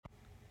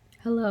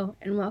Hello,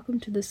 and welcome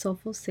to the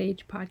Soulful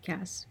Sage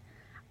podcast.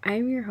 I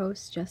am your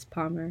host, Jess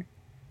Palmer,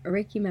 a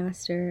Reiki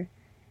master,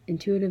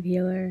 intuitive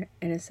healer,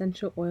 and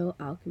essential oil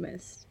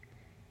alchemist.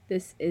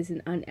 This is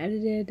an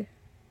unedited,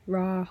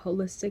 raw,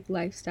 holistic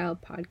lifestyle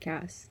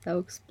podcast that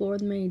will explore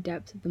the many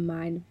depths of the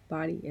mind,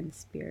 body, and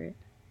spirit.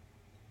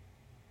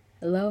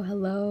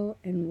 Hello,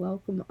 and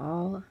welcome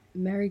all.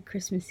 Merry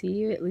Christmas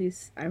Eve. At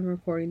least I'm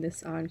recording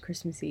this on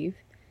Christmas Eve.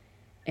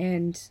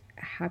 And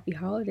happy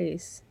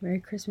holidays.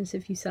 Merry Christmas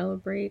if you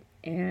celebrate.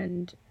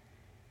 And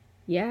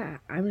yeah,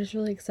 I'm just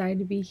really excited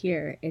to be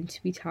here and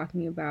to be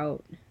talking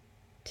about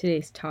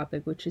today's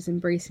topic, which is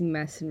embracing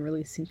mess and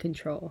releasing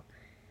control.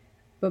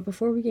 But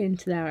before we get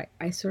into that,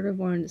 I sort of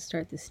wanted to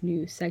start this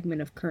new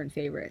segment of current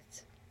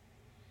favorites.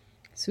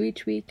 So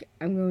each week,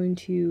 I'm going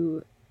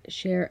to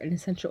share an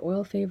essential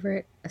oil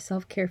favorite, a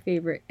self-care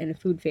favorite, and a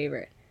food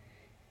favorite.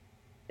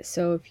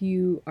 So if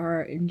you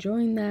are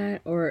enjoying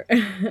that, or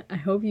I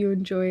hope you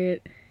enjoy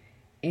it,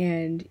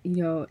 and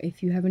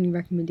if you have any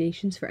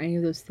recommendations for any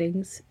of those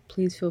things,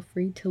 please feel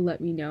free to let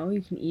me know.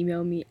 You can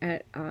email me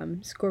at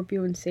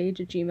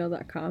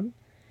scorpioandsage@gmail.com.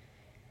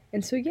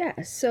 And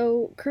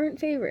so current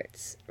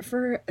favorites.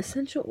 For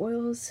essential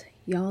oils,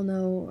 y'all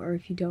know, or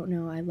if you don't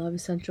know, I love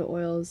essential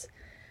oils.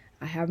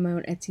 I have my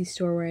own Etsy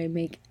store where I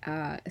make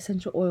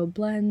essential oil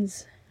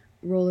blends,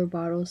 roller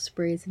bottles,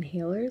 sprays, and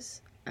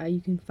inhalers.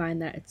 You can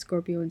find that at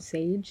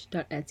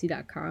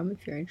scorpioandsage.etsy.com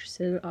if you're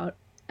interested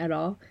at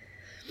all.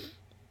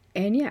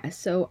 And yeah,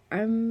 so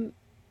I'm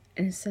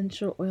an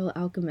essential oil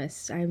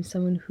alchemist. I'm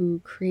someone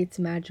who creates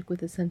magic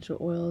with essential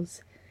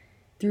oils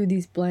through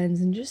these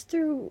blends and just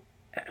through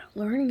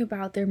learning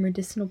about their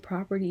medicinal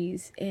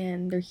properties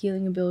and their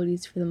healing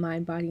abilities for the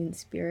mind, body, and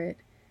spirit.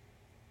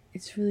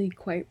 It's really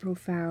quite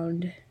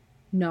profound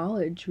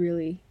knowledge,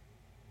 really.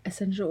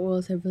 Essential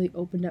oils have really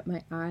opened up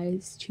my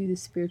eyes to the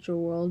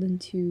spiritual world and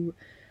to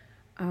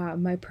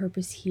my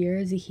purpose here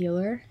as a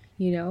healer,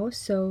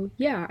 So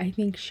yeah, I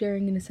think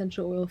sharing an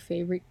essential oil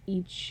favorite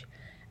each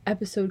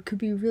episode could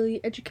be really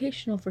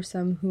educational for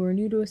some who are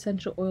new to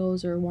essential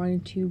oils or wanting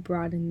to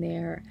broaden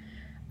their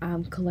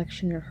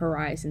collection or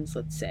horizons,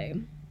 let's say.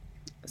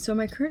 So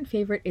my current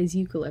favorite is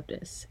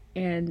eucalyptus,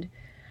 and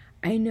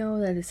I know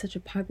that it's such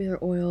a popular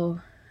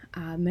oil.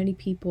 Many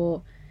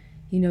people,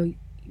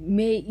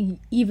 may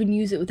even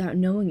use it without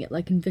knowing it,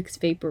 like in Vicks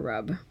Vapor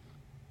Rub.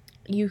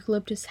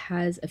 Eucalyptus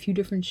has a few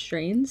different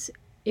strains,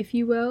 if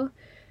you will,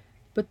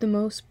 but the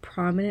most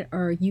prominent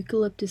are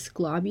Eucalyptus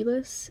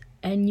globulus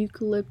and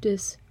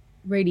Eucalyptus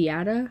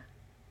radiata.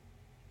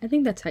 I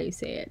think that's how you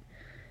say it.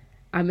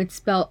 It's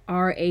spelled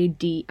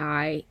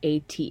Radiata.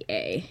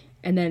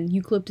 And then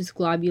Eucalyptus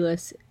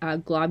globulus,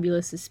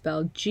 globulus is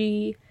spelled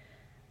Globulus.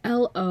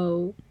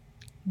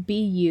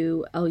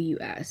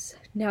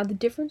 Now, the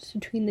difference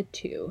between the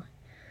two.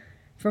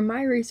 From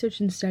my research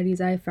and studies,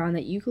 I have found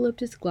that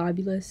Eucalyptus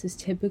globulus is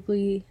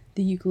typically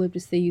the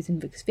eucalyptus they use in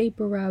Vicks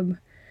Vapor Rub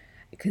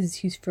because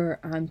it's used for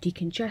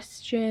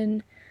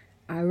decongestion,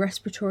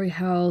 respiratory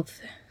health.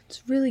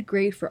 It's really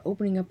great for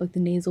opening up like the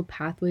nasal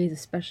pathways,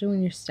 especially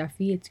when you're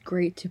stuffy. It's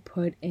great to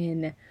put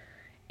in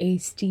a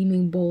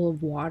steaming bowl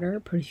of water,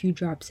 put a few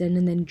drops in,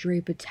 and then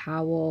drape a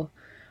towel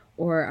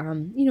or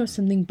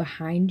something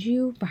behind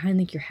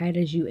like your head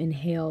as you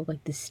inhale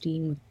like the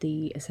steam with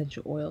the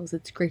essential oils.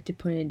 It's great to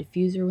put in a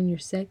diffuser when you're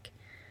sick.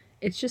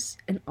 It's just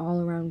an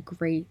all-around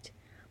great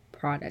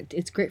product.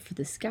 It's great for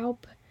the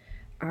scalp.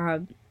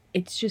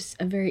 It's just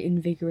a very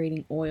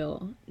invigorating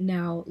oil.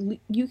 Now,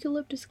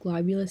 Eucalyptus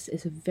globulus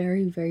is a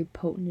very, very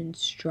potent and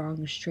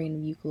strong strain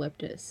of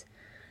eucalyptus.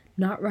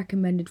 Not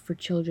recommended for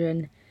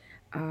children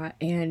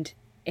and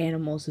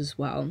animals as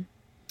well.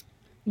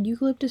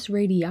 Eucalyptus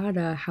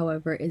radiata,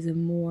 however, is a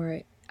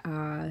more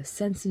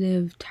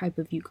sensitive type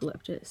of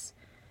eucalyptus.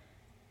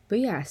 But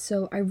yeah,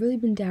 so I've really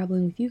been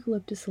dabbling with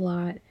eucalyptus a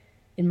lot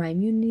in my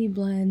immunity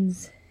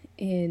blends,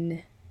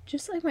 in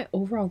just like my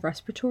overall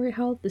respiratory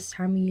health. This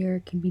time of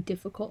year can be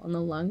difficult on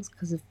the lungs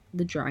because of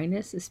the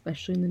dryness,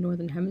 especially in the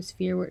northern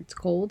hemisphere where it's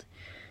cold,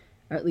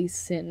 or at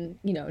least in,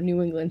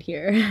 New England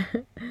here.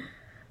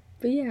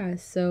 But yeah,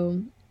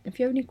 so if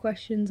you have any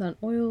questions on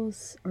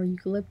oils or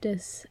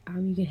eucalyptus,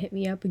 you can hit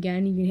me up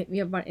again. You can hit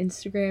me up on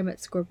Instagram at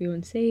Scorpio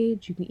and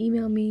Sage. You can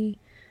email me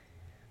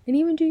and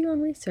even do your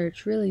own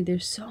research. Really,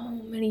 there's so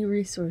many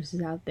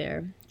resources out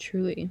there,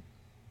 truly.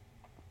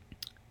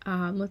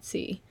 Let's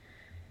see.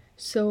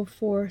 So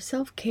for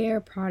self-care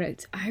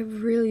products,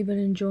 I've really been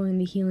enjoying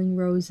the Healing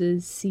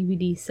Roses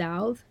CBD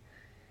salve.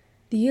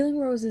 The Healing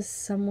Rose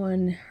is a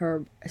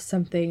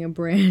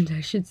brand,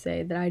 I should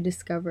say, that I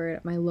discovered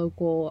at my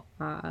local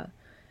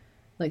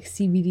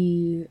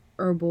CBD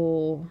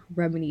herbal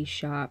remedy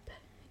shop,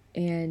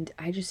 and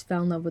I just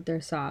fell in love with their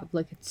salve.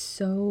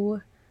 It's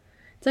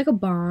like a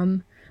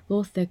balm, a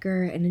little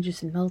thicker, and it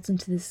just melts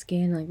into the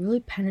skin, really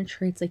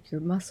penetrates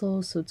your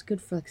muscles, so it's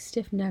good for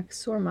stiff neck,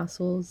 sore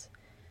muscles,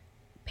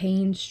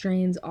 pain,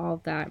 strains, all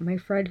of that. My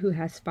friend who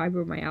has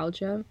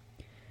fibromyalgia,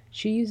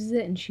 she uses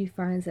it and she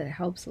finds that it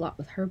helps a lot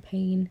with her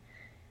pain.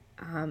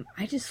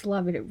 I just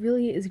love it. It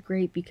really is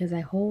great because I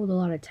hold a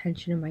lot of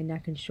tension in my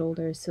neck and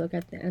shoulders. So like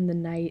at the end of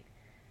the night,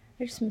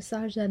 I just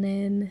massage that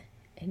in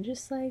and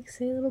just like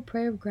say a little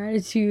prayer of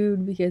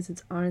gratitude because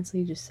it's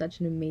honestly just such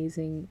an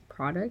amazing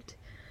product.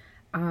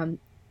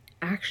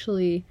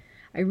 Actually,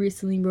 I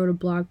recently wrote a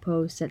blog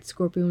post at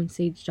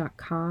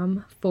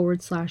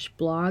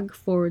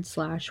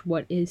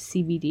scorpioandsage.com/blog/what is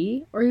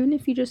CBD, or even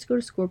if you just go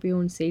to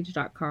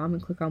scorpioandsage.com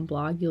and click on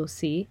blog, you'll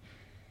see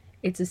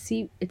it's a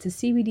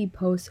CBD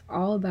post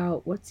all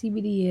about what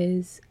CBD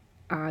is,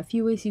 a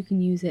few ways you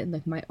can use it, and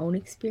like my own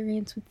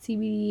experience with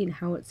CBD and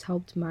how it's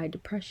helped my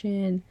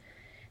depression,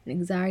 and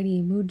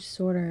anxiety, mood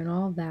disorder, and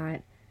all of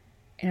that.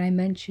 And I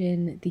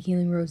mention the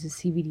Healing Roses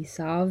CBD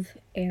Salve,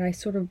 and I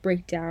sort of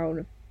break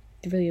down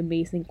the really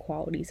amazing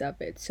qualities of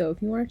it. So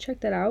if you want to check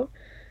that out,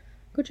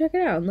 go check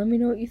it out and let me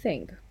know what you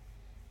think.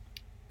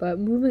 But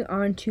moving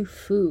on to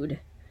food,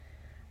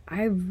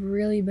 I've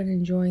really been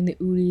enjoying the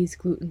Udi's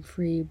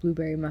gluten-free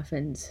blueberry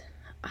muffins.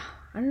 I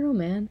don't know,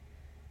 man.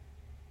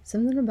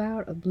 Something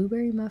about a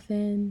blueberry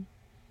muffin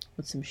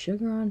with some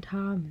sugar on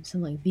top and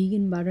some like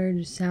vegan butter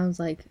just sounds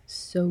like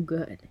so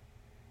good.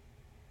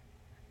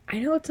 I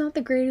know it's not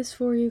the greatest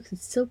for you because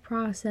it's still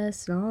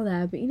processed and all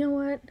that, but you know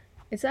what?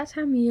 It's that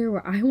time of year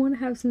where I want to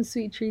have some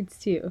sweet treats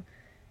too.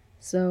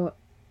 So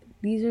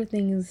these are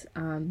things,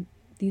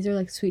 these are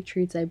like sweet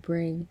treats I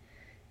bring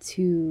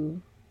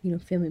to,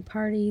 family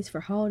parties, for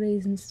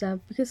holidays and stuff,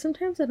 because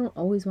sometimes I don't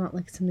always want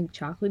like something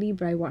chocolatey,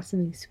 but I want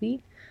something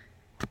sweet.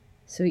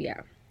 So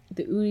yeah,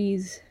 the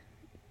Udi's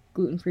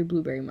gluten-free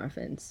blueberry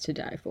muffins to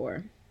die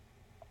for.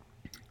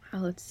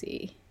 Let's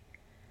see.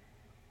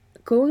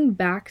 Going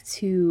back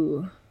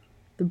to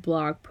the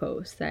blog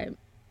post that I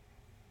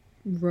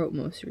wrote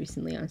most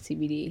recently on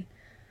CBD,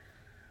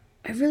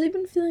 I've really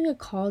been feeling a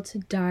call to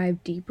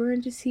dive deeper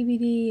into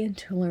CBD and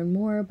to learn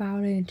more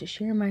about it and to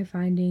share my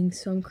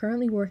findings. So I'm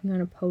currently working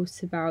on a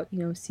post about,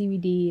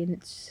 CBD and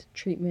its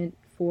treatment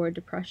for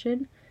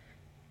depression.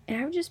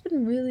 And I've just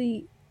been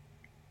really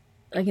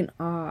like in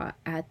awe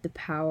at the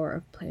power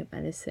of plant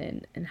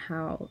medicine and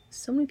how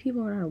so many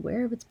people are not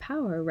aware of its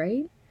power,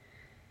 right?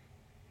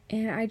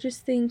 And I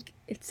just think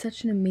it's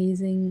such an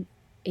amazing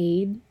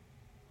aid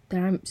that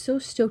I'm so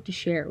stoked to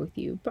share it with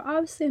you. But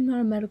obviously I'm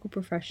not a medical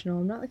professional,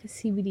 I'm not like a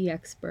CBD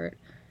expert,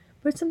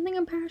 but it's something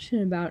I'm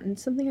passionate about and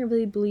it's something I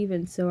really believe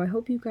in. So I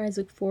hope you guys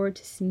look forward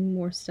to seeing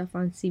more stuff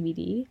on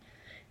CBD.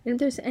 And if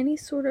there's any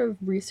sort of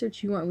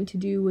research you want me to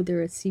do,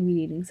 whether it's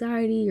CBD and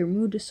anxiety or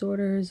mood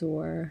disorders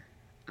or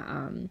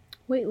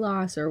weight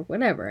loss or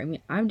whatever,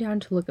 I'm down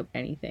to look up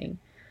anything.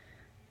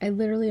 I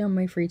literally on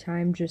my free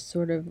time just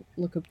sort of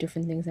look up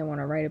different things I want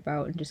to write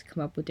about and just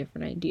come up with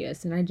different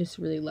ideas, and I just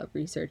really love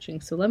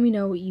researching. So let me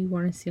know what you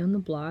want to see on the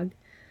blog.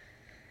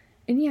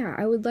 And yeah,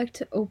 I would like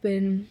to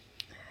open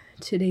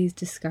today's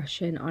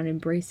discussion on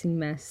embracing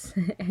mess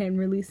and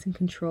releasing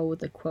control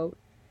with a quote,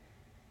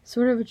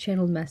 sort of a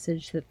channeled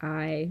message that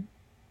I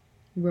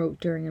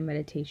wrote during a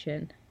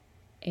meditation.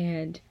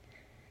 And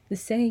the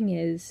saying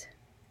is,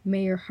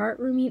 "May your heart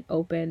remain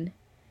open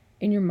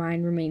and your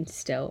mind remain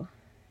still."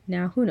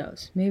 Now, who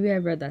knows? Maybe I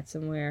read that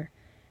somewhere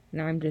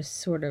and I'm just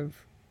sort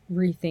of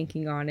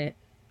rethinking on it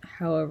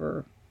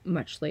however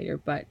much later,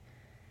 but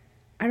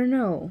I don't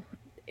know.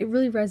 It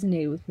really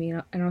resonated with me,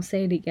 and I'll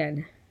say it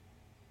again.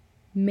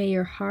 May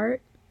your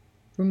heart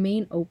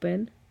remain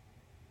open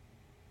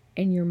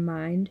and your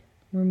mind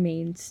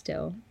remain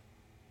still.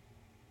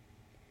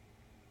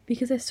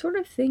 Because I sort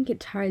of think it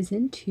ties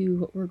into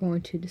what we're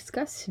going to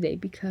discuss today,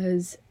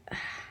 because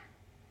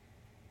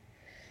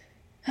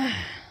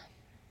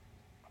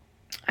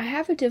I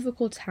have a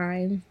difficult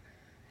time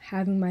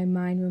having my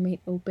mind remain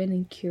open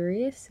and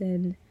curious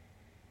and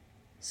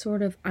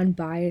sort of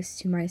unbiased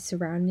to my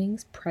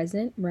surroundings,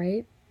 present,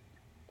 right?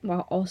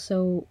 While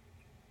also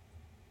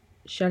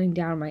shutting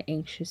down my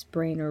anxious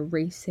brain or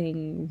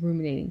racing,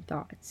 ruminating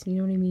thoughts. You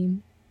know what I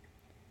mean?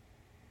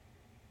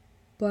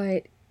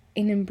 But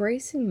in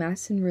embracing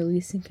mess and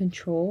releasing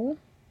control,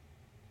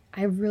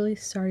 I've really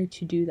started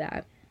to do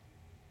that.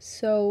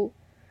 So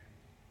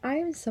I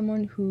am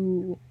someone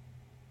who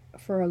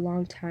for a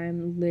long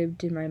time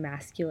lived in my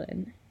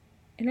masculine,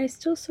 and I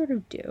still sort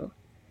of do.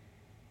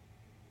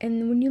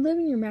 And when you live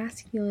in your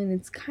masculine,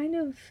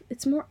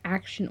 it's more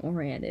action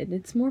oriented,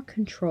 it's more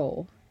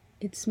control,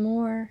 it's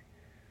more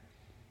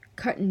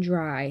cut and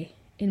dry,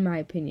 in my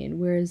opinion.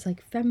 Whereas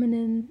like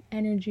feminine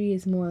energy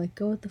is more like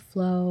go with the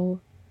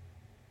flow,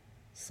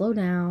 slow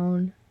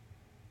down,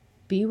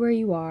 be where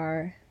you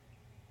are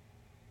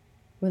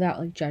without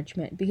like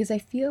judgment. Because I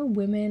feel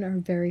women are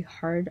very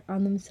hard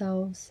on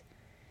themselves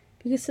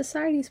because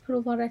society's put a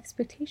lot of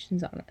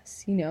expectations on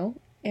us,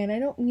 And I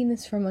don't mean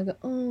this from like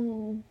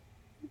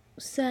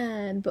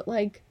sad, but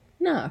like,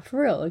 nah,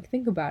 for real, like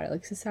think about it.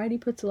 Like society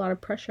puts a lot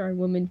of pressure on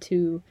women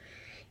to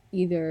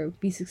either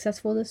be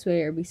successful this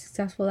way or be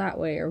successful that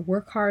way or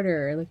work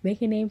harder or like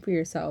make a name for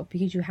yourself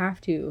because you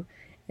have to.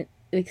 And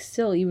like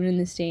still, even in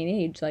this day and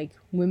age, like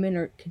women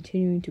are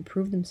continuing to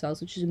prove themselves,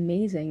 which is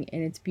amazing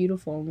and it's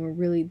beautiful,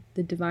 and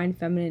the divine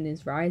feminine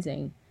is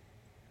rising.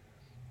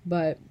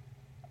 But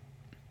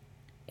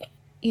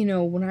you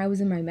know, when I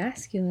was in my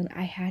masculine,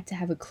 I had to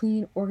have a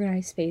clean,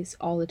 organized space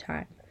all the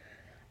time.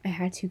 I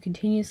had to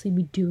continuously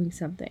be doing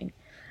something.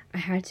 I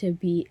had to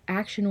be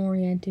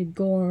action-oriented,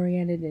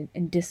 goal-oriented,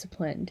 and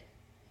disciplined.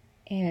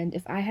 And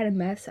if I had a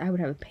mess, I would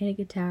have a panic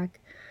attack.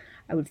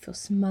 I would feel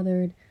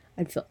smothered.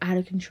 I'd feel out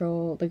of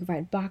control. Like, if I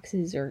had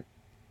boxes or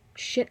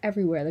shit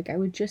everywhere, like, I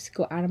would just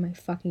go out of my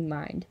fucking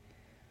mind.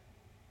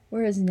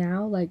 Whereas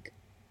now, like,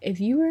 if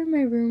you were in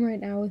my room right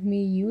now with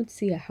me, you would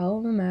see a hell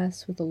of a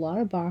mess with a lot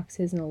of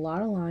boxes and a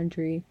lot of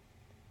laundry.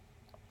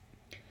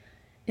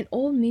 And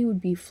old me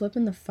would be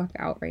flipping the fuck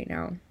out right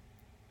now.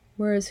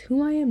 Whereas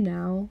who I am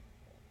now,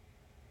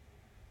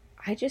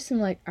 I just am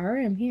like,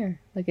 alright, I'm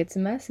here. Like, it's a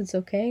mess, it's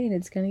okay, and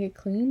it's gonna get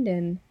cleaned,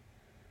 and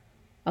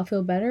I'll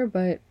feel better,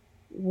 but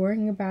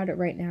worrying about it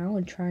right now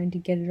and trying to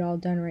get it all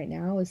done right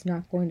now is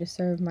not going to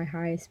serve my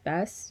highest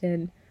best,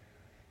 and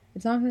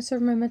it's not going to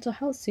serve my mental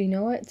health. So you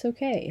know what? It's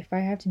okay. If I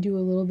have to do a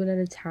little bit at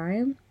a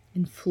time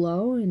and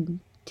flow and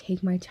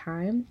take my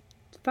time,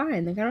 it's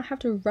fine. Like, I don't have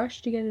to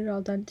rush to get it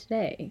all done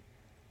today.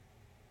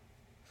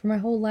 For my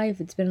whole life,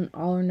 it's been an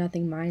all or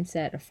nothing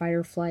mindset, a fight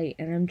or flight,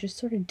 and I'm just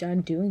sort of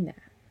done doing that.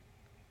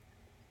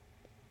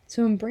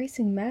 So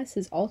embracing mess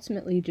is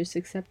ultimately just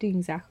accepting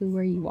exactly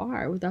where you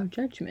are without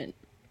judgment.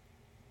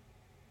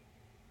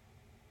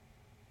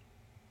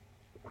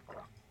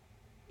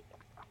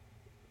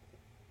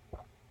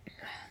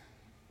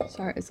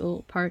 Sorry, it's a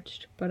little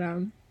parched, but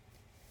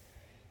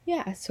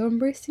yeah, so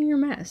embracing your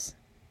mess.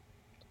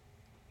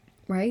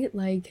 Right?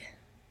 Like,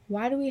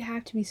 why do we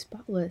have to be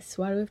spotless?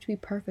 Why do we have to be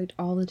perfect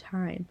all the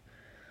time?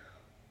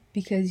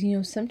 Because, you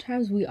know,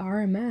 sometimes we are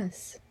a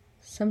mess.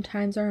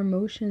 Sometimes our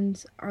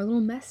emotions are a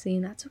little messy,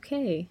 and that's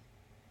okay.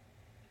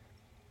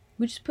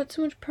 We just put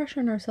so much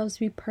pressure on ourselves to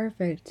be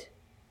perfect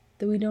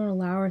that we don't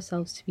allow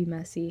ourselves to be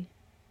messy.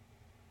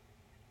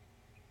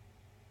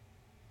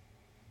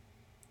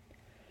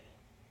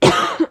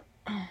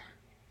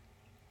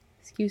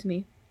 Excuse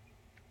me.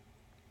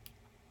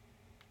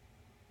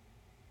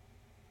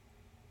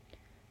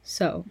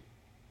 So,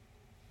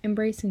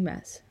 embracing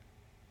mess.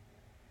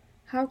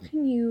 How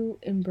can you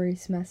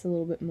embrace mess a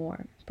little bit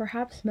more?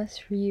 Perhaps mess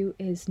for you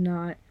is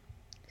not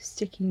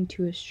sticking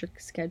to a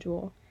strict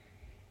schedule,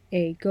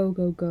 a go,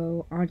 go,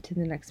 go, on to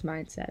the next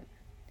mindset.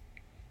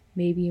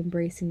 Maybe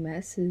embracing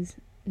mess is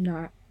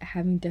not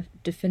having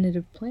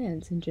definitive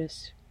plans and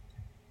just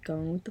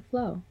going with the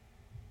flow.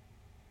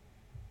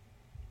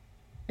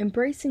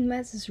 Embracing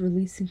mess is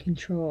releasing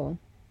control.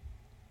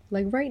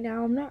 Like right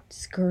now, I'm not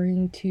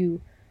scurrying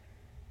to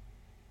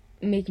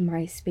make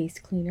my space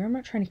cleaner. I'm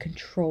not trying to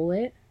control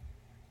it.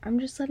 I'm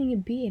just letting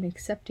it be and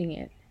accepting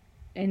it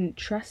and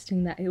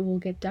trusting that it will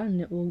get done.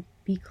 It will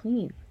be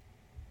clean.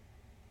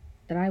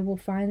 That I will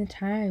find the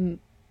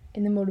time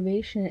and the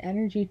motivation and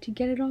energy to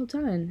get it all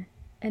done.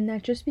 And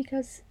that just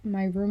because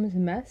my room is a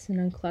mess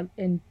and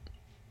uncluttered,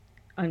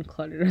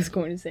 I was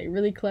going to say,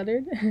 really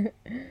cluttered,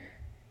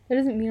 that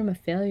doesn't mean I'm a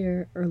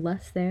failure or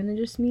less than. It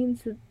just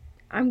means that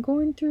I'm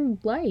going through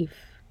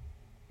life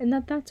and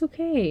that's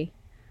okay.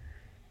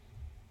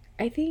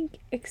 I think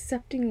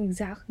accepting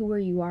exactly where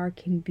you are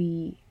can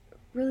be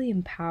really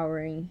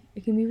empowering.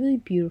 It can be really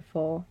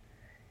beautiful.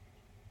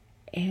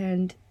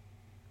 And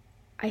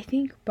I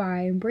think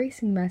by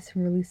embracing mess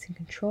and releasing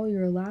control,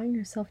 you're allowing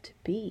yourself to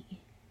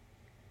be.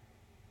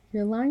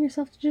 You're allowing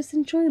yourself to just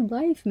enjoy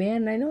life,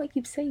 man. And I know I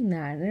keep saying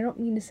that, and I don't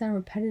mean to sound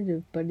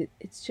repetitive, but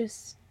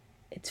it's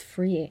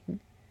freeing.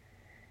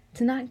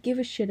 To not give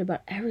a shit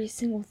about every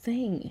single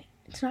thing.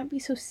 To not be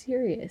so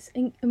serious.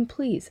 And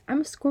please,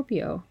 I'm a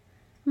Scorpio.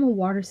 I'm a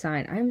water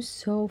sign. I'm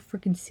so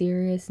freaking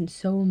serious and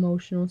so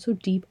emotional and so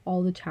deep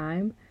all the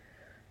time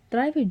that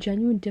I have a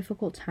genuine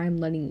difficult time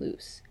letting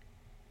loose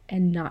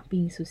and not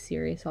being so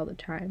serious all the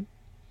time.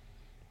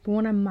 But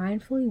when I'm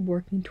mindfully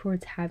working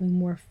towards having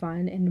more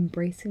fun and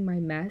embracing my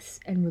mess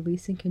and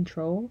releasing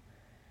control,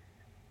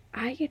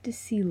 I get to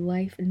see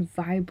life in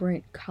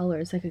vibrant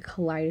colors like a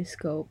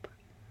kaleidoscope.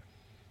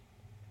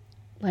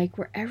 Like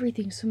where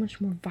everything's so much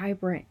more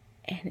vibrant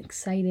and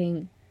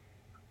exciting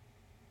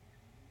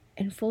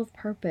and full of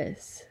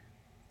purpose.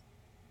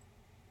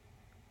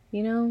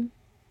 You know?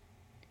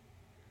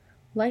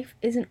 Life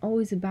isn't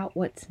always about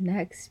what's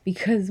next,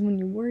 because when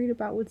you're worried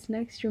about what's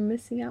next, you're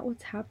missing out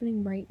what's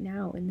happening right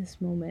now in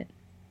this moment.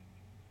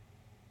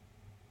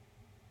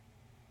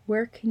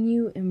 Where can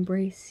you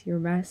embrace your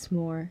mess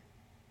more?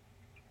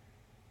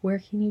 Where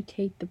can you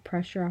take the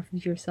pressure off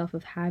of yourself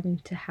of having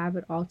to have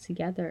it all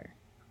together?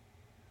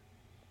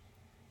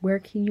 Where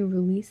can you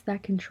release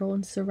that control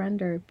and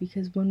surrender?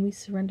 Because when we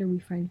surrender, we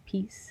find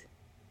peace.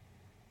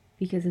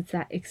 Because it's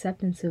that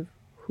acceptance of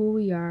who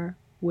we are,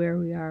 where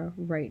we are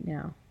right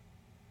now.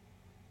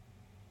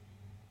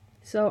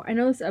 So I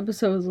know this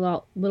episode was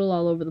a little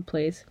all over the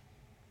place,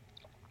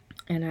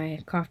 and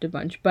I coughed a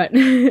bunch, but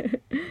you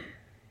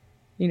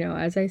know,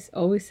 as I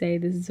always say,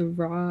 this is a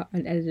raw,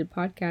 unedited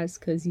podcast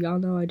because y'all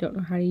know I don't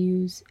know how to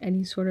use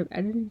any sort of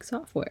editing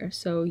software.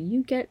 So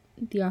you get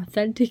the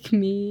authentic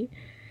me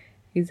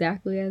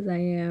exactly as I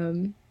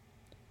am,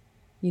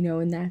 you know,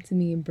 and that's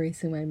me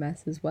embracing my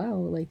mess as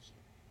well. Like,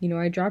 You know,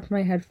 I dropped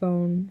my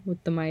headphone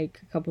with the mic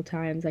a couple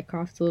times. I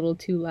coughed a little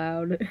too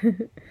loud,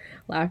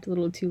 laughed a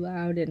little too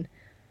loud, and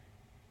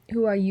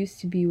who I used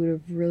to be would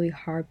have really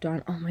harped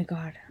on, oh my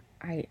god,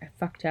 I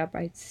fucked up,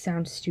 I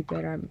sound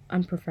stupid, I'm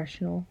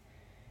unprofessional.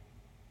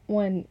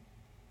 When,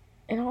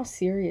 in all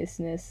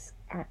seriousness,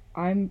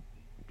 I'm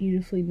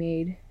beautifully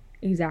made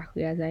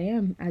exactly as I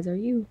am, as are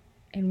you.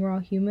 And we're all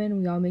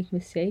human, we all make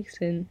mistakes,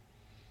 and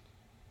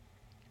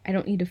I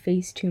don't need to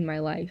face tune my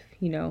life,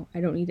 you know?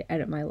 I don't need to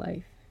edit my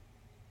life.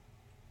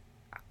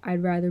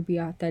 I'd rather be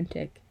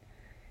authentic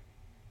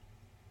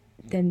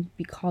than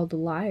be called a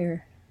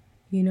liar.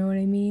 You know what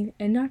I mean?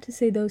 And not to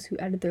say those who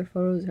edit their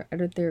photos or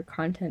edit their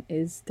content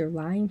is they're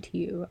lying to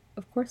you.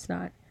 Of course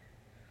not.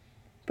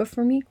 But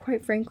for me,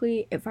 quite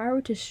frankly, if I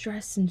were to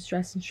stress and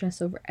stress and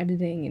stress over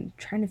editing and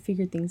trying to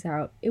figure things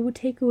out, it would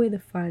take away the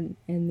fun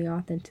and the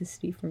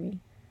authenticity for me.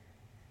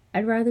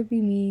 I'd rather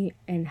be me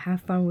and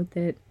have fun with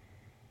it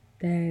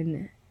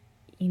than,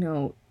 you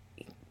know,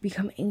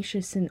 become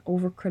anxious and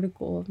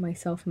overcritical of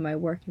myself and my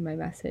work and my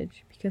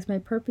message. Because my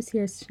purpose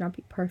here is to not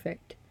be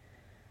perfect.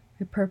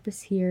 My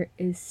purpose here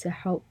is to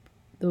help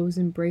those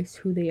embrace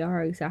who they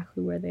are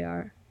exactly where they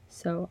are.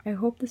 So I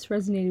hope this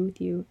resonated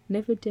with you, and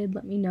if it did,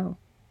 let me know.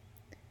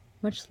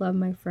 Much love,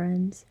 my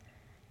friends.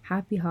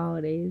 Happy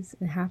holidays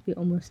and happy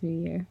almost New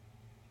Year.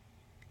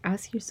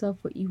 Ask yourself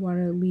what you want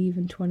to leave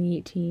in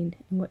 2018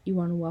 and what you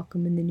want to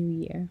welcome in the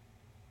new year.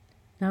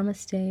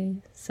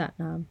 Namaste,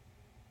 Satnam.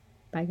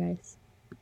 Bye, guys.